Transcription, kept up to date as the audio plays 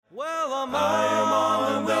I'm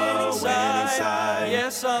on the winning side.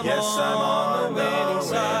 Yes, I'm on the winning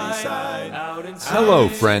side. Hello,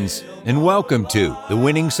 friends, and welcome to the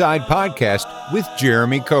Winning Side Podcast with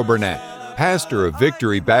Jeremy Coburnett, pastor of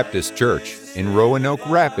Victory Baptist Church in Roanoke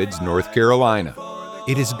Rapids, North Carolina.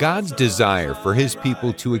 It is God's desire for His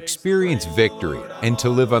people to experience victory and to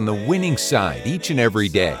live on the winning side each and every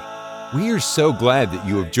day. We are so glad that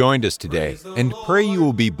you have joined us today and pray you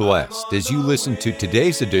will be blessed as you listen to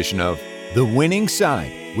today's edition of The Winning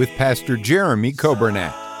Side with Pastor Jeremy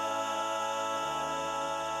Coburnett.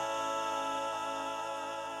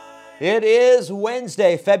 It is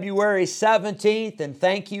Wednesday, February 17th, and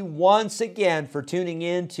thank you once again for tuning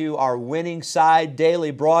in to our Winning Side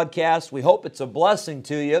daily broadcast. We hope it's a blessing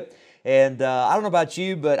to you. And I don't know about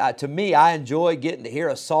you, but to me, I enjoy getting to hear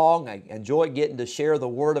a song. I enjoy getting to share the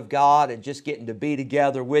Word of God and just getting to be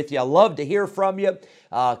together with you. I love to hear from you.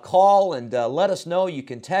 Call and let us know. You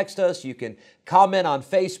can text us. You can comment on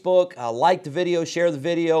Facebook. Like the video, share the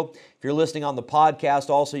video. If you're listening on the podcast,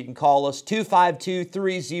 also you can call us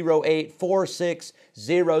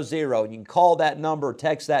 252-308-4600. You can call that number,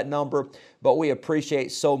 text that number. But we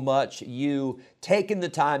appreciate so much you taking the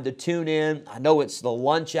time to tune in. I know it's the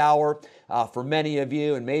lunch hour for many of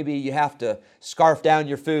you, and maybe you have to scarf down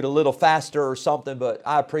your food a little faster or something, but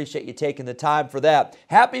I appreciate you taking the time for that.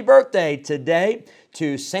 Happy birthday today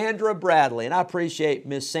to Sandra Bradley, and I appreciate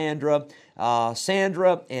Miss Sandra.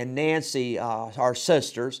 Sandra and Nancy are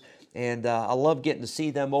sisters, and I love getting to see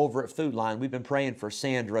them over at Food Line. We've been praying for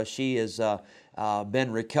Sandra. She is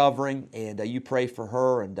been recovering, and you pray for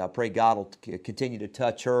her, and pray God will continue to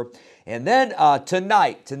touch her. And then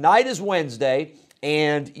tonight is Wednesday,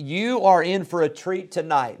 and you are in for a treat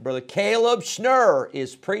tonight. Brother Caleb Schnurr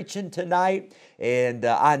is preaching tonight, and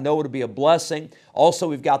I know it'll be a blessing. Also,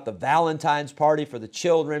 we've got the Valentine's party for the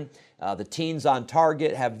children. The Teens on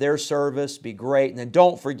Target have their service, be great. And then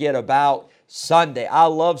don't forget about Sunday. I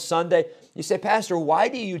love Sunday. You say, Pastor, why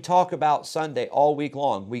do you talk about Sunday all week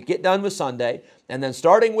long? We get done with Sunday, and then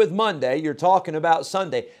starting with Monday, you're talking about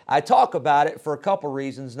Sunday. I talk about it for a couple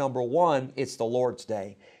reasons. Number one, it's the Lord's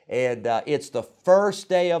Day, and it's the first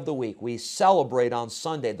day of the week. We celebrate on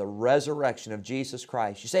Sunday the resurrection of Jesus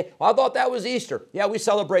Christ. You say, well, I thought that was Easter. Yeah, we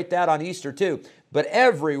celebrate that on Easter too. But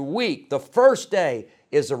every week, the first day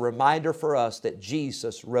is a reminder for us that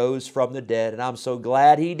Jesus rose from the dead, and I'm so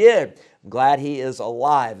glad He did. I'm glad He is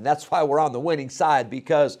alive, and that's why we're on the winning side,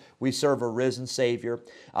 because we serve a risen Savior.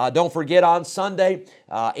 Don't forget on Sunday,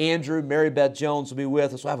 Andrew, Mary Beth Jones will be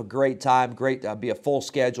with us. We'll have a great time, be a full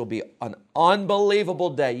schedule, be an unbelievable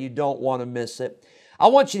day. You don't want to miss it. I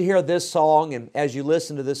want you to hear this song, and as you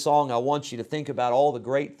listen to this song, I want you to think about all the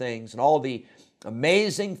great things and all the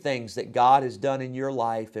amazing things that God has done in your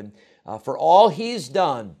life, and for all He's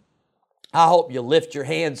done, I hope you lift your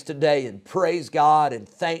hands today and praise God and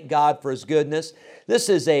thank God for His goodness. This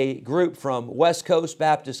is a group from West Coast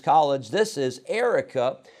Baptist College. This is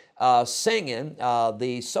Erica singing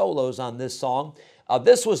the solos on this song.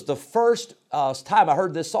 This was the first time I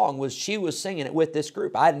heard this song, she was singing it with this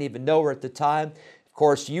group. I didn't even know her at the time. Of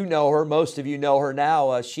course, you know her. Most of you know her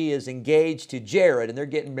now. She is engaged to Jared, and they're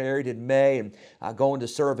getting married in May and going to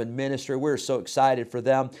serve in ministry. We're so excited for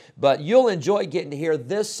them. But you'll enjoy getting to hear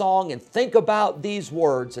this song and think about these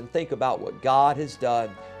words and think about what God has done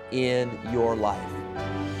in your life.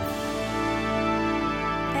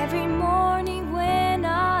 Every morning when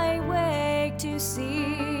I wake to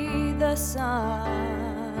see the sun,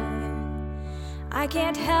 I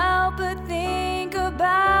can't help but think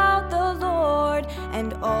about the Lord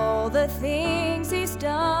and all the things He's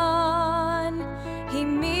done. He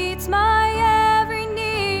meets my every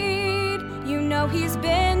need. You know He's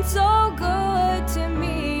been so good to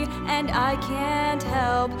me, and I can't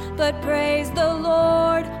help but praise the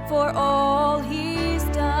Lord for all He's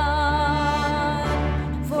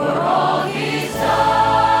done. For all He's done.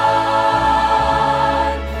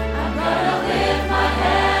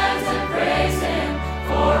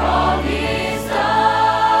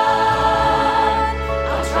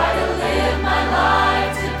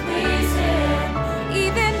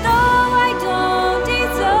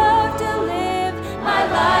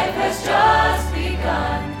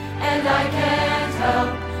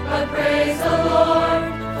 Praise the Lord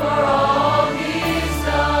for all He's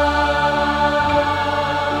done.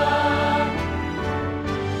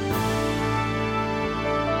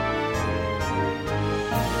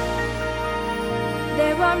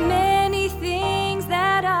 There are many things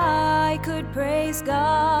that I could praise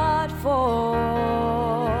God for,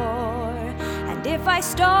 and if I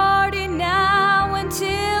started now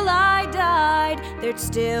until I died, there'd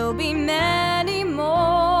still be many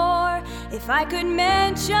more. If I could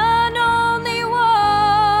mention all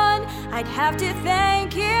have to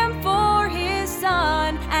thank Him for His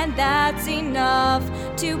Son, and that's enough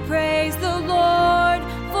to praise the Lord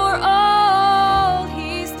for all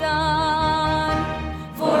He's done.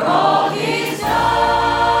 For all He's done,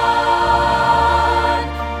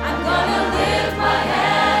 I'm gonna lift my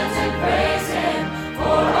hands and praise Him.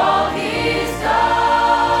 For all He's done,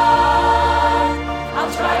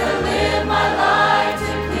 I'll try to live my life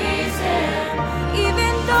to please Him.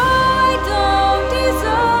 Even though I don't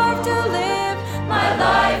deserve to live, my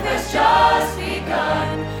life has just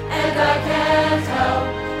begun, and I can't help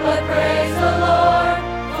but praise the Lord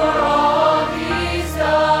for all He's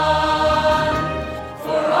done.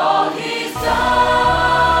 For all He's done,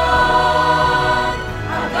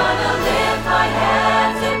 I'm gonna lift my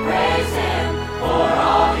hands and praise Him. For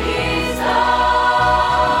all He's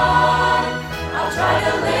done, I'll try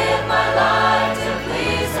to live my life to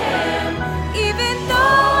please Him. Even though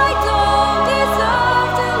I don't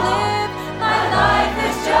deserve to live, my life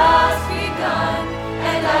has just begun,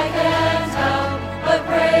 and I can't help but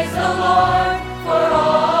praise the Lord for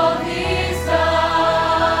all He's done.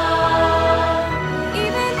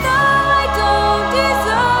 Even though I don't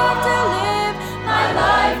deserve to live, my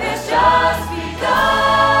life has just begun,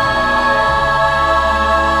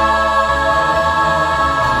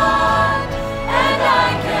 and I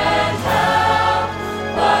can't help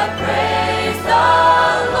but praise the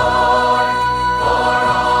Lord for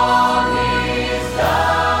all He's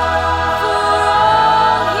done. For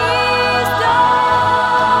all He's done.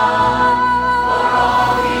 For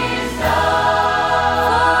all He's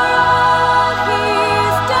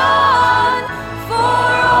done. For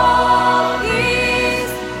all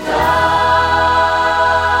He's done.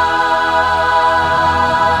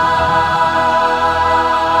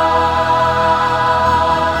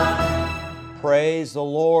 Praise the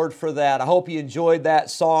Lord for that. I hope you enjoyed that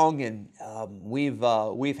song, and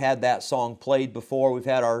we've had that song played before. We've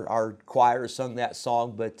had our choir sung that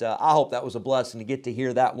song, but I hope that was a blessing to get to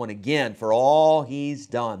hear that one again, for all He's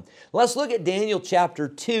done. Let's look at Daniel chapter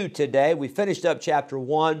 2 today. We finished up chapter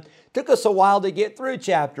 1. Took us a while to get through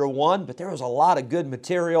chapter 1, but there was a lot of good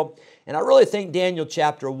material, and I really think Daniel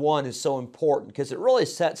chapter 1 is so important because it really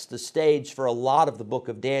sets the stage for a lot of the book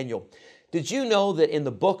of Daniel. Did you know that in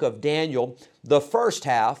the book of Daniel, the first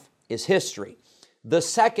half is history, the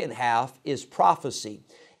second half is prophecy?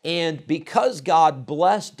 And because God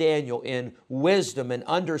blessed Daniel in wisdom and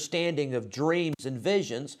understanding of dreams and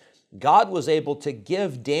visions, God was able to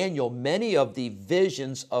give Daniel many of the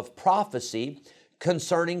visions of prophecy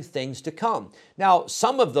concerning things to come. Now,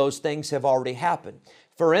 some of those things have already happened.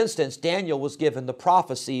 For instance, Daniel was given the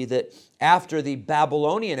prophecy that after the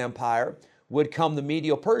Babylonian Empire would come the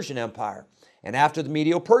Medo-Persian Empire. And after the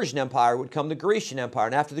Medo-Persian Empire would come the Grecian Empire.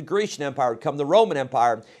 And after the Grecian Empire would come the Roman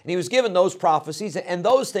Empire. And he was given those prophecies, and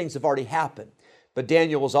those things have already happened. But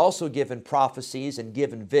Daniel was also given prophecies and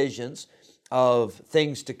given visions of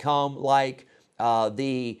things to come, like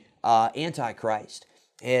the Antichrist.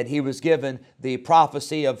 And he was given the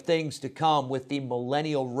prophecy of things to come with the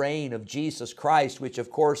millennial reign of Jesus Christ, which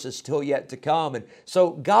of course is still yet to come. And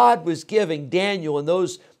so God was giving Daniel and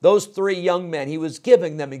those three young men, He was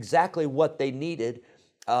giving them exactly what they needed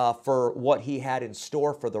for what He had in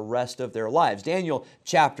store for the rest of their lives. Daniel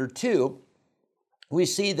chapter 2, we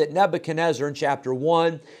see that Nebuchadnezzar in chapter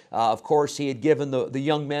 1, of course, he had given the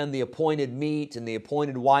young men the appointed meat and the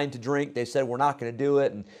appointed wine to drink. They said, we're not going to do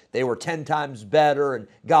it, and they were 10 times better, and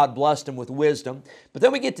God blessed them with wisdom. But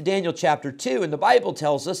then we get to Daniel chapter 2, and the Bible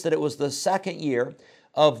tells us that it was the second year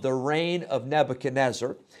of the reign of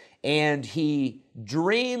Nebuchadnezzar, and he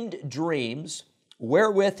dreamed dreams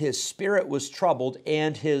wherewith his spirit was troubled,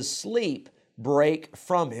 and his sleep brake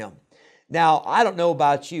from him. Now, I don't know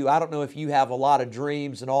about you. I don't know if you have a lot of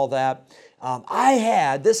dreams and all that.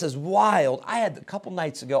 This is wild. I had a couple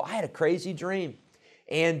nights ago, I had a crazy dream.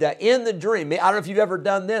 And in the dream, I don't know if you've ever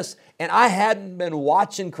done this, and I hadn't been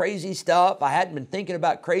watching crazy stuff. I hadn't been thinking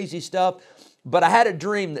about crazy stuff, but I had a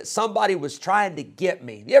dream that somebody was trying to get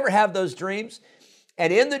me. You ever have those dreams?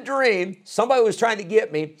 And in the dream, somebody was trying to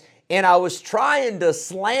get me, and I was trying to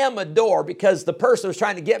slam a door because the person was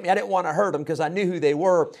trying to get me. I didn't want to hurt them because I knew who they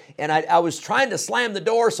were. And I was trying to slam the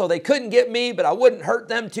door so they couldn't get me, but I wouldn't hurt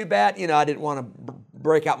them too bad. You know, I didn't want to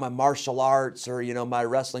break out my martial arts or, my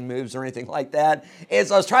wrestling moves or anything like that. And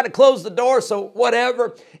so I was trying to close the door, so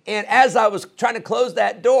whatever. And as I was trying to close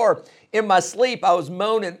that door, in my sleep, I was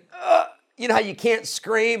moaning, you know how you can't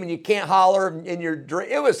scream and you can't holler in your dream?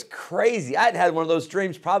 It was crazy. I hadn't had one of those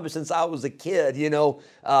dreams probably since I was a kid,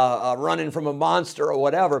 running from a monster or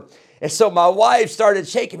whatever. And so my wife started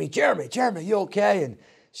shaking me, Jeremy, you okay? And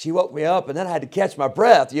she woke me up, and then I had to catch my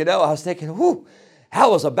breath, I was thinking, whoo. that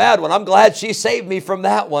was a bad one. I'm glad she saved me from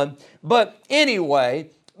that one. But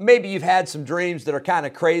anyway, maybe you've had some dreams that are kind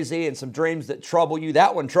of crazy and some dreams that trouble you.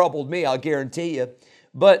 That one troubled me, I'll guarantee you.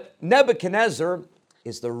 But Nebuchadnezzar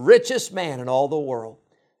is the richest man in all the world,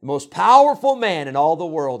 the most powerful man in all the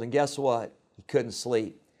world. And guess what? He couldn't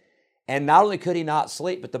sleep. And not only could he not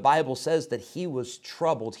sleep, but the Bible says that he was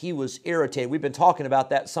troubled. He was irritated. We've been talking about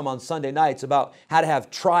that some on Sunday nights, about how to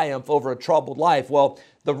have triumph over a troubled life. Well,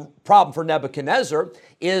 the problem for Nebuchadnezzar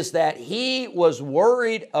is that he was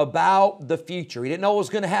worried about the future. He didn't know what was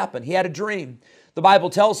going to happen. He had a dream. The Bible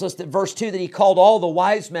tells us that verse 2 that he called all the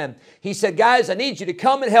wise men. He said, guys, I need you to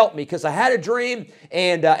come and help me because I had a dream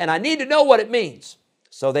and I need to know what it means.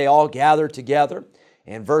 So they all gathered together.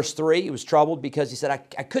 And verse 3, he was troubled because he said,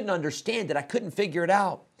 I couldn't understand it. I couldn't figure it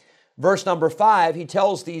out. Verse number 5, he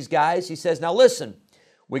tells these guys, he says, now listen,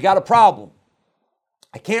 we got a problem.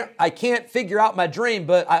 I can't figure out my dream,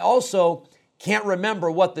 but I also can't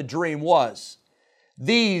remember what the dream was.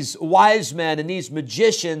 These wise men and these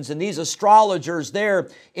magicians and these astrologers there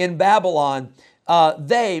in Babylon,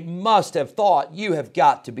 they must have thought, you have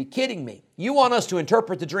got to be kidding me. You want us to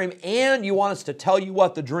interpret the dream and you want us to tell you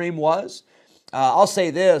what the dream was? I'll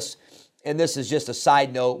say this, and this is just a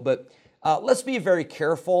side note, but let's be very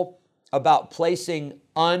careful about placing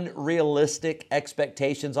unrealistic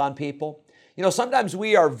expectations on people. You know, sometimes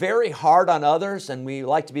we are very hard on others and we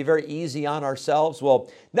like to be very easy on ourselves.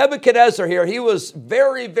 Well, Nebuchadnezzar here, he was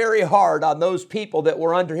very, very hard on those people that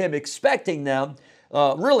were under him, expecting them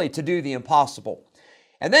really to do the impossible.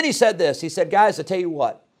 And then he said this, he said, guys, I tell you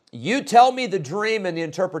what, you tell me the dream and the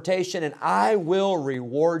interpretation and I will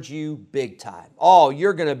reward you big time. Oh,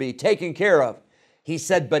 you're going to be taken care of. He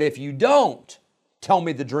said, but if you don't tell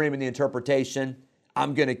me the dream and the interpretation,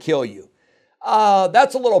 I'm going to kill you.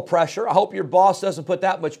 That's a little pressure. I hope your boss doesn't put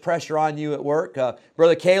that much pressure on you at work.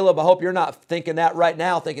 Brother Caleb, I hope you're not thinking that right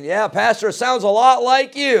now, thinking, yeah, Pastor, it sounds a lot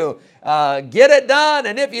like you. Get it done,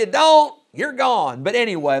 and if you don't, you're gone. But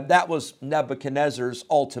anyway, that was Nebuchadnezzar's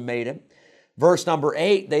ultimatum. Verse number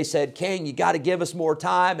 8, they said, King, you got to give us more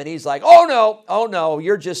time. And he's like, oh no,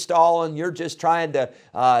 you're just stalling. You're just trying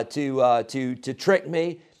to trick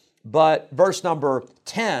me. But verse number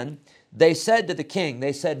 10, they said to the king,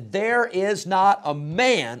 they said, there is not a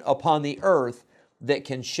man upon the earth that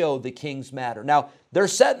can show the king's matter. Now, they're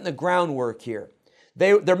setting the groundwork here.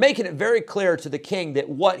 They're making it very clear to the king that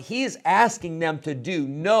what he's asking them to do,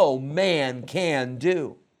 no man can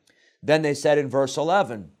do. Then they said in verse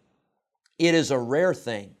 11, it is a rare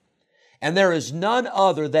thing, and there is none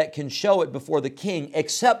other that can show it before the king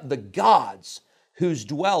except the gods whose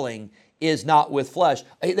dwelling is not with flesh.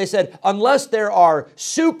 They said, unless there are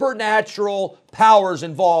supernatural powers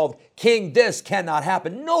involved, king, this cannot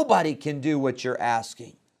happen. Nobody can do what you're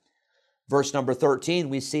asking. Verse number 13,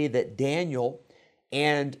 we see that Daniel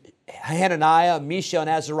and Hananiah, Mishael, and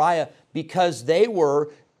Azariah, because they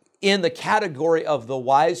were in the category of the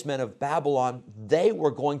wise men of Babylon, they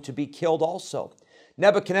were going to be killed also.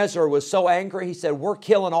 Nebuchadnezzar was so angry, he said, we're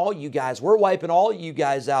killing all you guys. We're wiping all you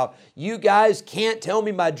guys out. You guys can't tell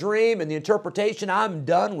me my dream and the interpretation. I'm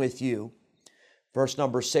done with you. Verse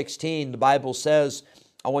number 16, the Bible says,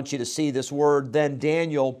 I want you to see this word, then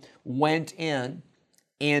Daniel went in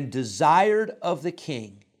and desired of the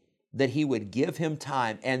king that he would give him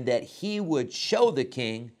time and that he would show the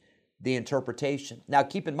king the interpretation. Now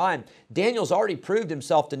keep in mind, Daniel's already proved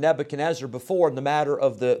himself to Nebuchadnezzar before in the matter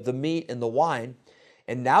of the meat and the wine.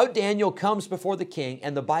 And now Daniel comes before the king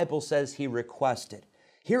and the Bible says he requested.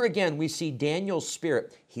 Here again, we see Daniel's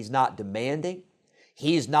spirit. He's not demanding.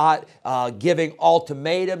 He's not giving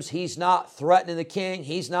ultimatums. He's not threatening the king.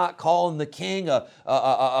 He's not calling the king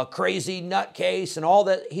a crazy nutcase and all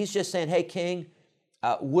that. He's just saying, hey, king,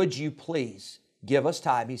 would you please give us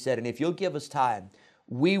time? He said, and if you'll give us time,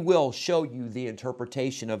 we will show you the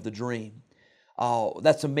interpretation of the dream. Oh,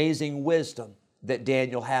 that's amazing wisdom that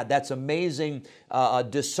Daniel had. That's amazing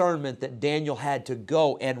discernment that Daniel had to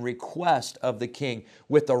go and request of the king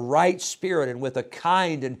with the right spirit and with a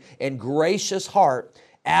kind and gracious heart,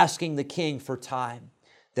 asking the king for time.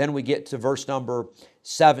 Then we get to verse number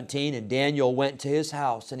 17, and Daniel went to his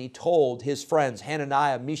house and he told his friends,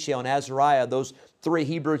 Hananiah, Mishael, and Azariah, those 3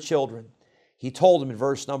 Hebrew children. He told them in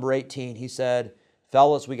verse number 18, he said,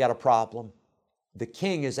 fellas, we got a problem. The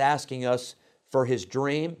king is asking us for his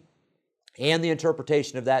dream and the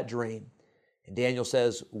interpretation of that dream. And Daniel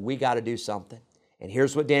says, we got to do something. And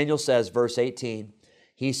here's what Daniel says, verse 18.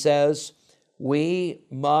 He says, we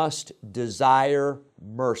must desire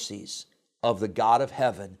mercies of the God of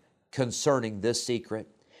heaven concerning this secret.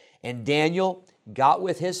 And Daniel got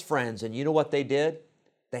with his friends, and you know what they did?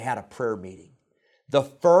 They had a prayer meeting. the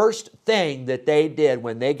first thing that they did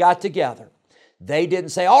when they got together, they didn't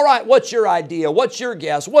say, all right, what's your idea? What's your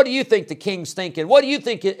guess? What do you think the king's thinking? What do you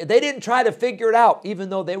think? They didn't try to figure it out, even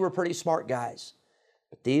though they were pretty smart guys.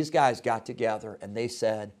 But these guys got together and they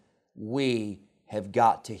said, we have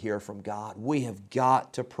got to hear from God. We have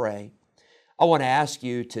got to pray. I want to ask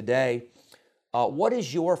you today, what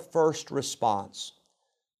is your first response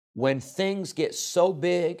when things get so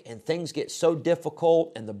big and things get so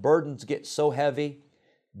difficult and the burdens get so heavy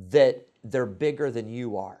that they're bigger than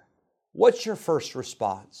you are? What's your first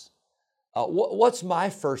response? What's my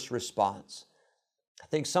first response? I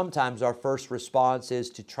think sometimes our first response is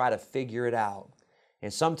to try to figure it out.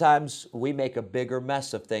 And sometimes we make a bigger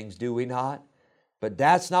mess of things, do we not? But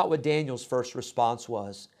that's not what Daniel's first response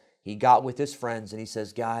was. He got with his friends and he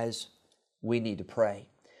says, guys, we need to pray.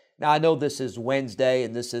 Now, I know this is Wednesday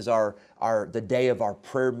and this is the day of our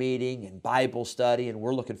prayer meeting and Bible study, and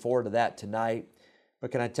we're looking forward to that tonight.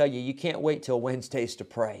 But can I tell you, you can't wait till Wednesdays to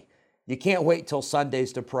pray. You can't wait till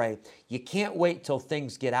Sundays to pray. You can't wait till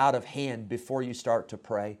things get out of hand before you start to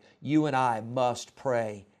pray. You and I must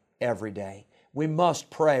pray every day. We must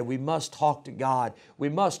pray. We must talk to God. We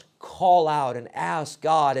must call out and ask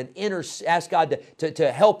God and ask God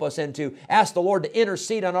to help us, and to ask the Lord to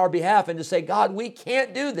intercede on our behalf and to say, God, we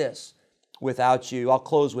can't do this without you. I'll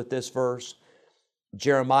close with this verse.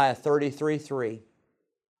 Jeremiah 33:3.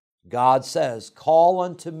 God says, call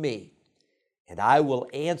unto me, and I will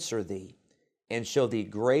answer thee, and show thee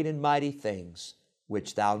great and mighty things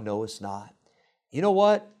which thou knowest not. You know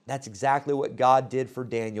what? That's exactly what God did for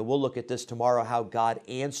Daniel. We'll look at this tomorrow, how God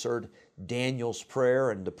answered Daniel's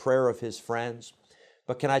prayer and the prayer of his friends.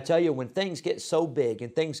 But can I tell you, when things get so big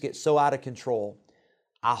and things get so out of control,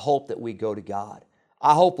 I hope that we go to God.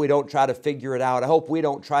 I hope we don't try to figure it out. I hope we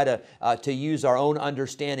don't try to use our own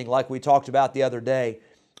understanding like we talked about the other day.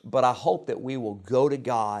 But I hope that we will go to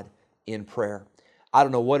God in prayer. I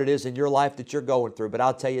don't know what it is in your life that you're going through, but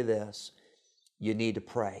I'll tell you this. You need to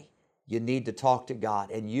pray. You need to talk to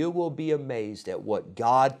God, and you will be amazed at what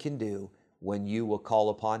God can do when you will call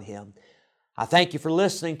upon Him. I thank you for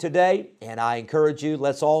listening today, and I encourage you,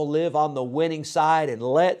 let's all live on the winning side, and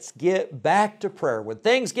let's get back to prayer. When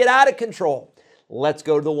things get out of control, let's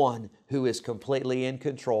go to the one who is completely in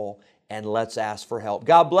control, and let's ask for help.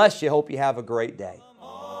 God bless you. Hope you have a great day.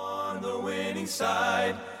 On the winning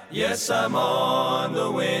side. Yes, I'm on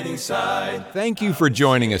the winning side. Thank you for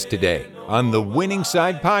joining us today on the Winning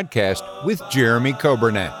Side Podcast with Jeremy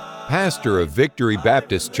Coburnett, pastor of Victory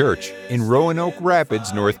Baptist Church in Roanoke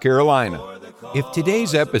Rapids, North Carolina. If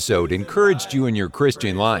today's episode encouraged you in your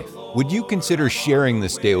Christian life, would you consider sharing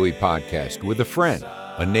this daily podcast with a friend,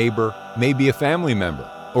 a neighbor, maybe a family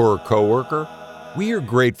member, or a coworker? We are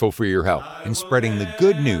grateful for your help in spreading the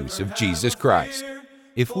good news of Jesus Christ.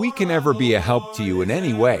 If we can ever be a help to you in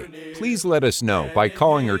any way, please let us know by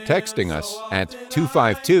calling or texting us at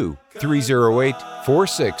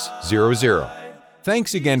 252-308-4600.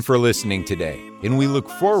 Thanks again for listening today, and we look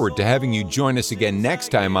forward to having you join us again next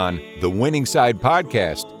time on the Winning Side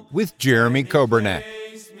Podcast with Jeremy Coburnett.